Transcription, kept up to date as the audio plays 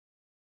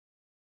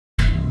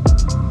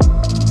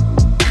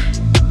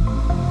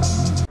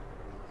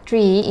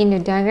3, in the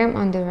diagram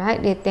on the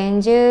right, the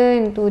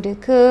tangent to the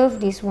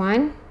curve, this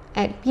one,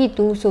 at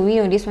P2, so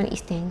we know this one is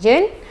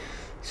tangent.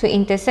 So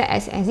intersect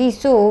as is,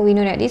 so we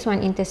know that this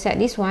one intersect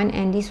this one,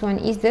 and this one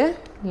is the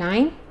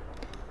line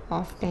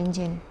of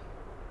tangent.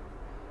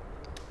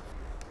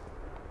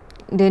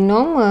 The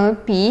normal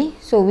P,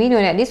 so we know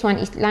that this one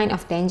is line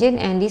of tangent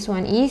and this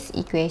one is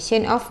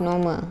equation of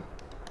normal.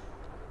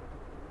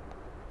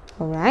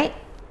 Alright,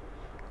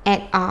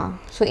 at R,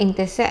 so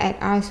intersect at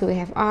R, so we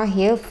have R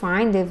here,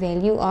 find the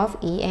value of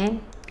A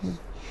and P.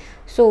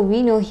 So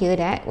we know here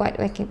that what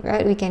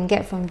we can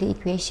get from the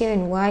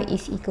equation, y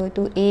is equal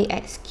to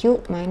ax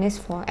cubed minus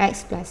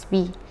 4x plus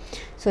b.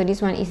 So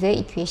this one is the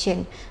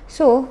equation.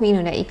 So we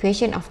know that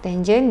equation of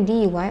tangent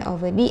dy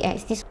over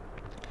dx, this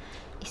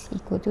is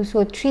equal to,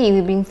 so 3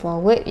 we bring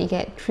forward, we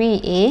get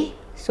 3a,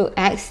 so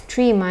x,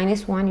 3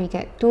 minus 1 we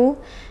get 2,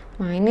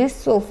 minus,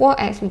 so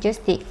 4x we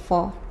just take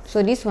 4.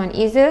 So this one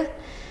is the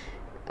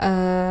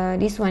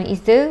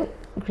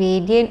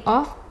gradient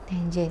of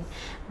tangent.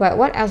 But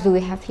what else do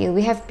we have here?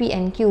 We have P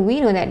and Q.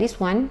 We know that this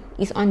one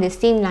is on the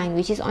same line,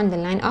 which is on the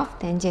line of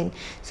tangent.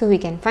 So we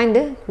can find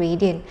the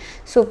gradient.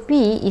 So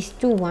P is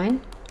 2,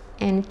 1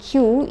 and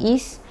Q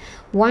is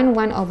 1,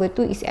 1 over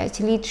 2 is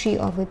actually 3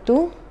 over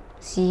 2,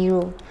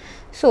 0.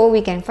 So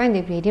we can find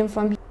the gradient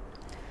from here.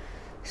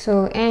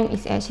 So M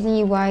is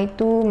actually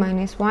y2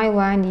 minus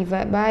y1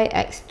 divided by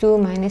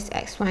x2 minus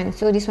x1.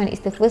 So this one is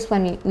the first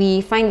one.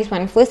 We find this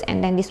one first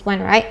and then this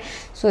one, right?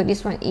 So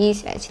this one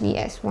is actually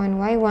x1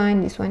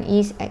 y1. This one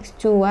is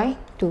x2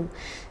 y2.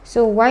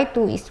 So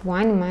y2 is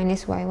 1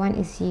 minus y1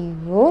 is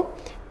 0.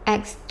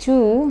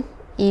 x2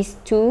 is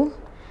 2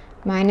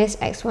 minus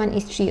x1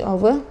 is 3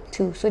 over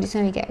 2. So this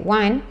one we get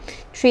 1.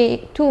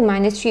 2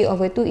 minus 3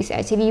 over 2 is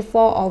actually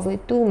 4 over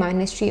 2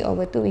 minus 3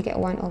 over 2. We get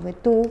 1 over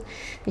 2,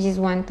 which is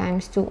 1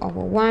 times 2 over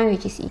 1,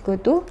 which is equal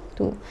to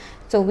 2.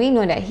 So we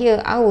know that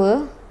here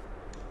our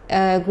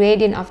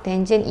gradient of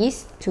tangent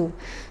is 2.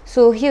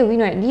 So here we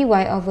know that dy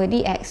over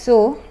dx.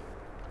 So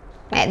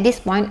at this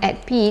point,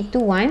 at P, 2,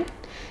 1,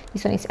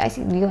 this one is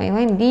actually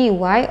dy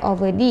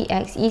over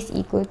dx is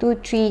equal to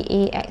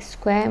 3ax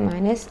squared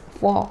minus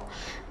 4.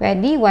 Where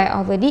dy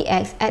over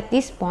dx at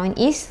this point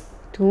is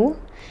 2,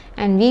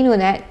 and we know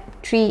that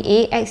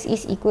 3ax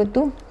is equal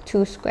to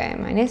 2 squared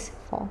minus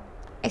 4.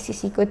 X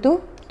is equal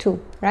to 2,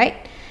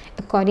 right?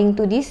 According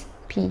to this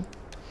P.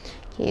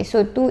 Okay,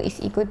 so 2 is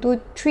equal to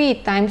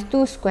 3 times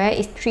 2 squared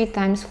is 3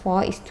 times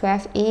 4 is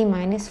 12a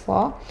minus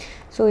 4.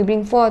 So we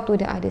bring 4 to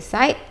the other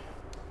side.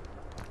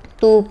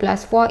 2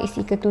 plus 4 is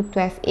equal to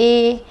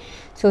 12a.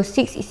 So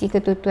 6 is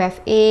equal to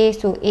 12a.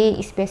 So a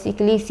is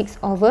basically 6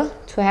 over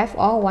 12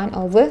 or 1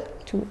 over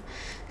 2.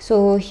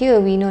 So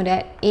here we know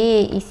that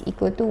a is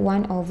equal to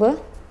 1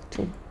 over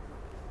 2.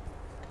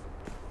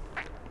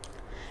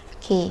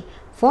 Okay,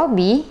 for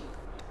b,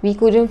 we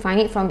couldn't find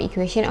it from the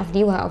equation of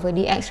dy over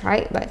dx,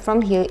 right? But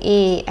from here,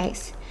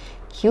 ax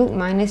cubed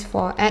minus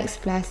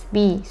 4x plus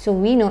b. So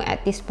we know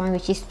at this point,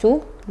 which is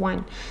 2,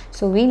 1.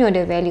 So we know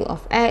the value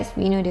of x,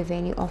 we know the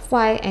value of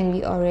y, and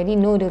we already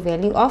know the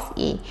value of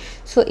a.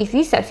 So if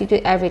we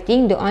substitute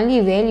everything, the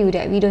only value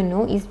that we don't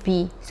know is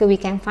b. So we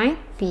can find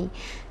b.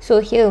 So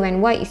here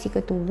when y is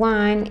equal to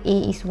 1,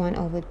 a is 1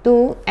 over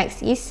 2,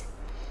 x is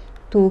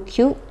 2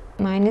 cubed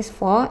minus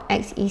 4,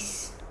 x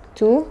is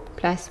 2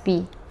 plus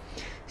b.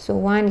 So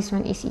 1, this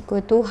one is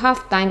equal to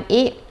half times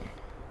 8.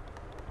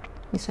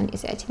 This one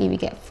is actually we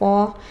get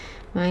 4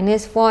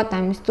 minus 4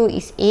 times 2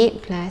 is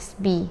 8 plus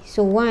b.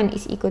 So 1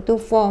 is equal to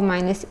 4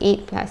 minus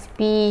 8 plus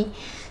b.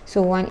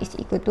 So 1 is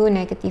equal to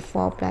negative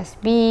 4 plus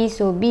b.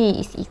 So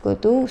b is equal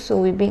to, so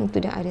we bring to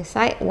the other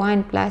side,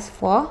 1 plus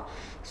 4.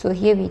 So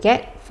here we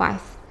get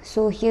 5.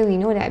 So here we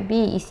know that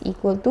b is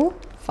equal to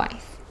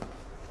 5.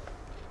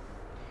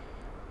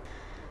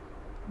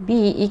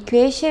 B,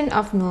 equation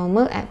of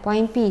normal at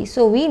point P.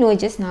 So we know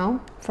just now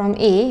from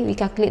A, we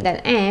calculate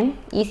that M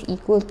is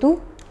equal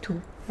to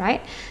 2, right?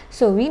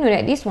 So we know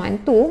that this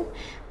one 2,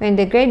 when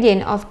the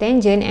gradient of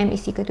tangent M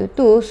is equal to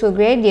 2, so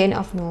gradient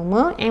of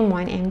normal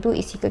M1, M2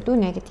 is equal to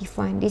negative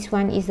 1. This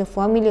one is the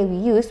formula we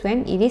use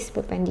when it is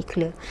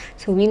perpendicular.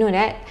 So we know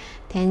that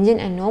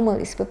tangent and normal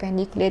is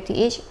perpendicular to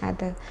each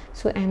other.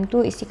 So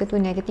M2 is equal to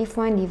negative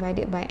 1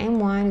 divided by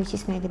M1, which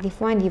is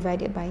negative 1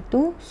 divided by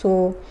 2.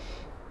 So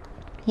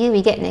here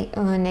we get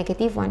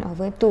negative 1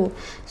 over 2.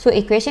 So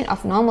equation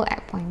of normal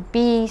at point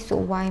P. So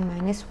y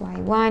minus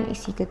y1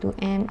 is equal to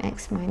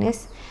mx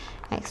minus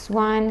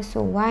x1.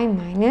 So y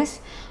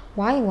minus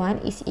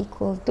y1 is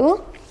equal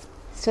to,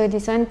 so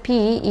this one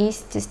P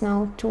is just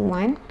now 2,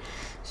 1.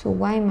 So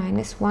y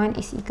minus 1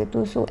 is equal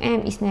to, so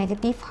m is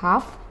negative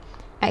half,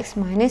 x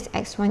minus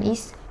x1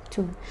 is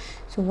 2.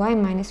 So y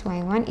minus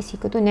y1 is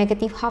equal to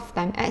negative half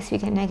times x, we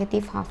get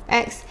negative half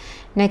x.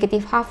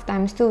 Negative half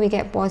times 2, we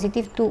get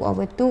positive 2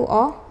 over 2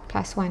 or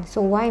plus 1.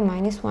 So y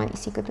minus 1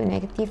 is equal to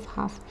negative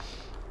half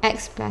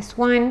x plus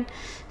 1.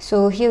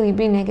 So here we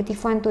bring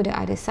negative 1 to the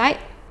other side.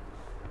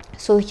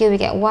 So here we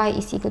get y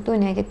is equal to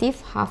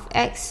negative half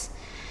x.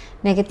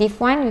 Negative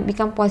 1 will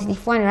become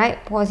positive 1,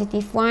 right?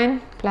 Positive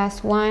 1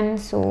 plus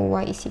 1, so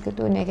y is equal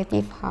to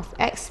negative half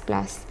x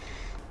plus.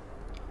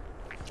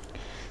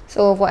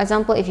 So for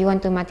example, if you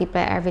want to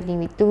multiply everything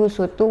with 2,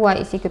 so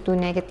 2y is equal to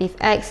negative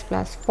x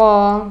plus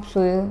 4,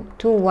 so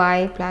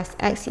 2y plus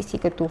x is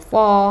equal to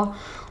 4,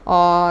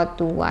 or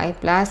 2y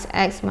plus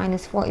x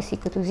minus 4 is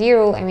equal to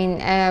 0. I mean,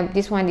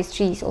 this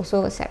 3 is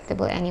also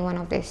acceptable, any one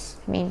of this.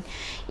 I mean,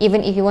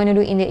 even if you want to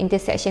do in the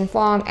intersection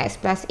form, x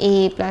plus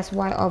a plus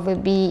y over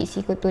b is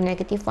equal to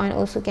negative 1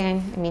 also can.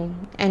 I mean,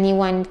 any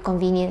one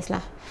convenience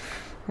lah.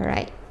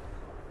 Alright.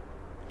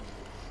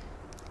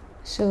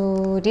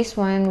 So this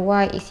one,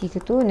 y is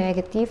equal to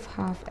negative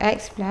half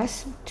x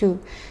plus 2.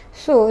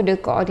 So the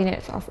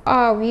coordinates of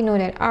r, we know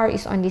that r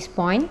is on this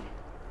point.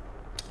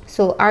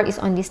 So r is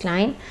on this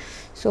line.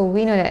 So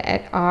we know that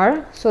at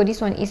r, so this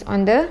one is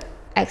on the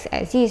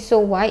x-axis. So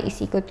y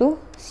is equal to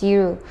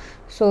 0.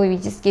 So we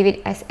just give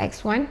it as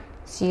x1,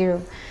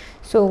 0.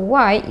 So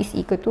y is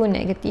equal to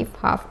negative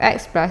half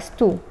x plus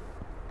 2.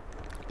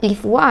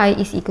 If y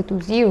is equal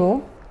to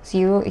 0,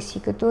 0 is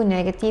equal to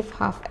negative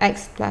half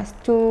x plus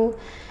 2.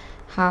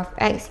 Half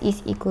x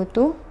is equal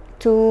to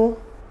 2,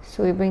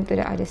 so we bring to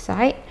the other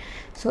side.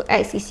 So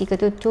x is equal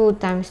to 2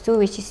 times 2,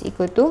 which is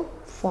equal to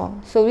 4.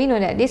 So we know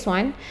that this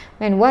one,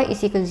 when y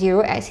is equal to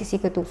 0, x is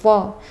equal to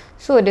 4.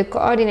 So the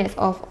coordinates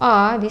of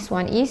r, this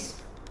one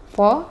is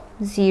 4,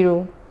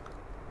 0.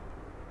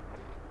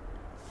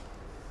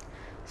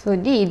 So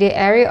D, the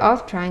area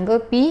of triangle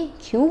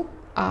PQR.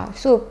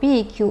 So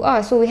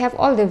PQR, so we have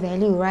all the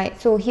value, right?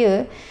 So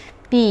here,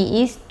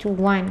 P is 2,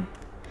 1.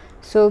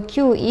 So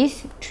Q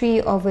is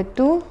 3 over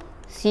 2,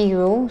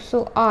 0.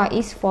 So R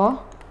is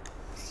 4,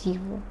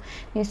 0.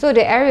 Okay, so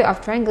the area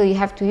of triangle, you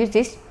have to use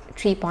this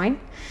 3 point.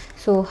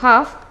 So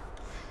half.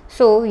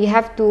 So you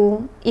have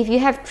to, if you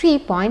have 3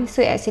 points,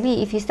 so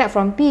actually if you start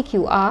from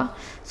PQR,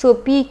 so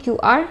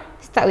PQR,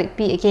 start with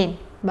P again.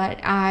 But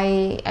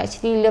I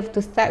actually love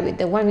to start with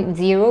the one with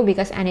 0,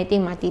 because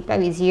anything multiplied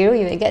with 0,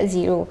 you will get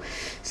 0.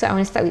 So I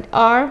want to start with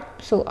R.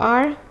 So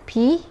R,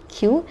 P,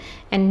 Q,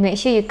 and make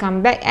sure you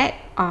come back at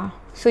R.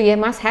 So you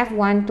must have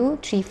 1, 2,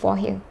 3, 4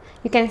 here.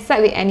 You can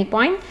start with any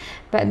point,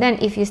 but then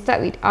if you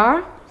start with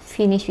R,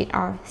 finish with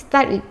R.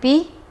 Start with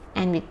P,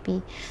 and with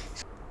P.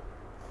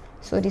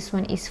 So this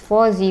one is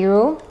 4,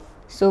 0.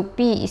 So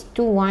P is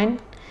 2, 1.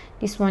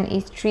 This one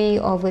is 3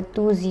 over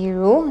 2,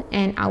 0.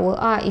 And our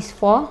R is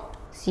 4,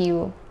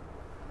 0.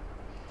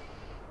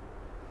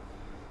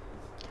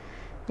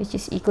 Which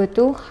is equal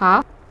to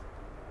half.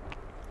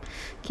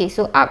 Okay,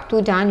 so up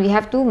to down, we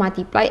have to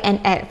multiply and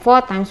add.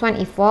 4 times 1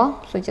 is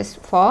 4, so just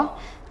 4.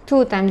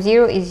 2 times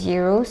 0 is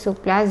 0, so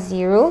plus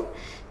 0.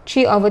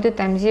 3 over 2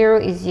 times 0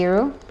 is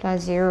 0,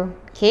 plus 0.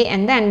 Okay,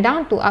 and then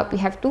down to up, we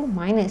have to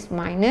minus.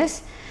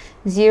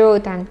 0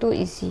 times 2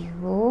 is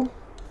 0.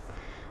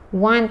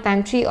 1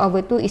 times 3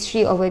 over 2 is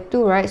 3 over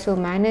 2, right? So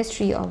minus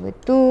 3 over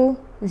 2.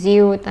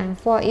 0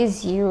 times 4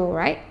 is 0,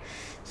 right?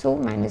 So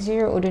minus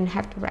 0, we don't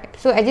have to write.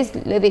 So I just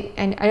love it,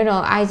 and I don't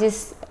know, I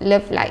just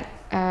love like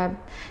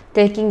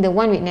taking the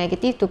one with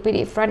negative to put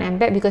it front and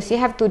back, because you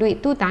have to do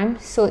it 2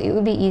 times, so it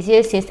will be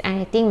easier. Since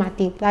anything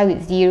multiply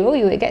with 0,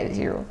 you will get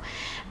 0.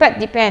 But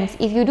depends,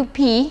 if you do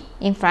P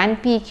in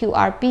front, P, Q,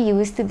 R, P, you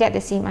will still get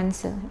the same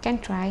answer. You can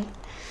try.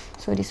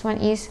 So this one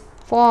is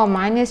 4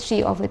 minus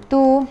 3 over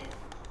 2.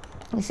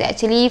 It's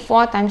actually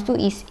 4 times 2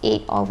 is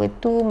 8 over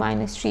 2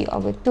 minus 3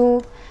 over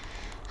 2.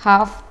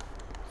 Half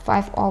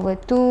 5 over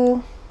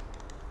 2.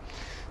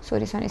 So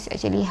this one is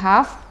actually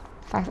half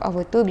 5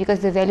 over 2, because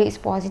the value is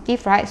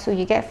positive, right? So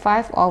you get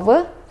 5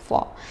 over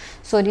 4.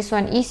 So this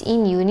one is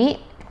in unit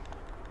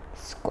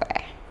square.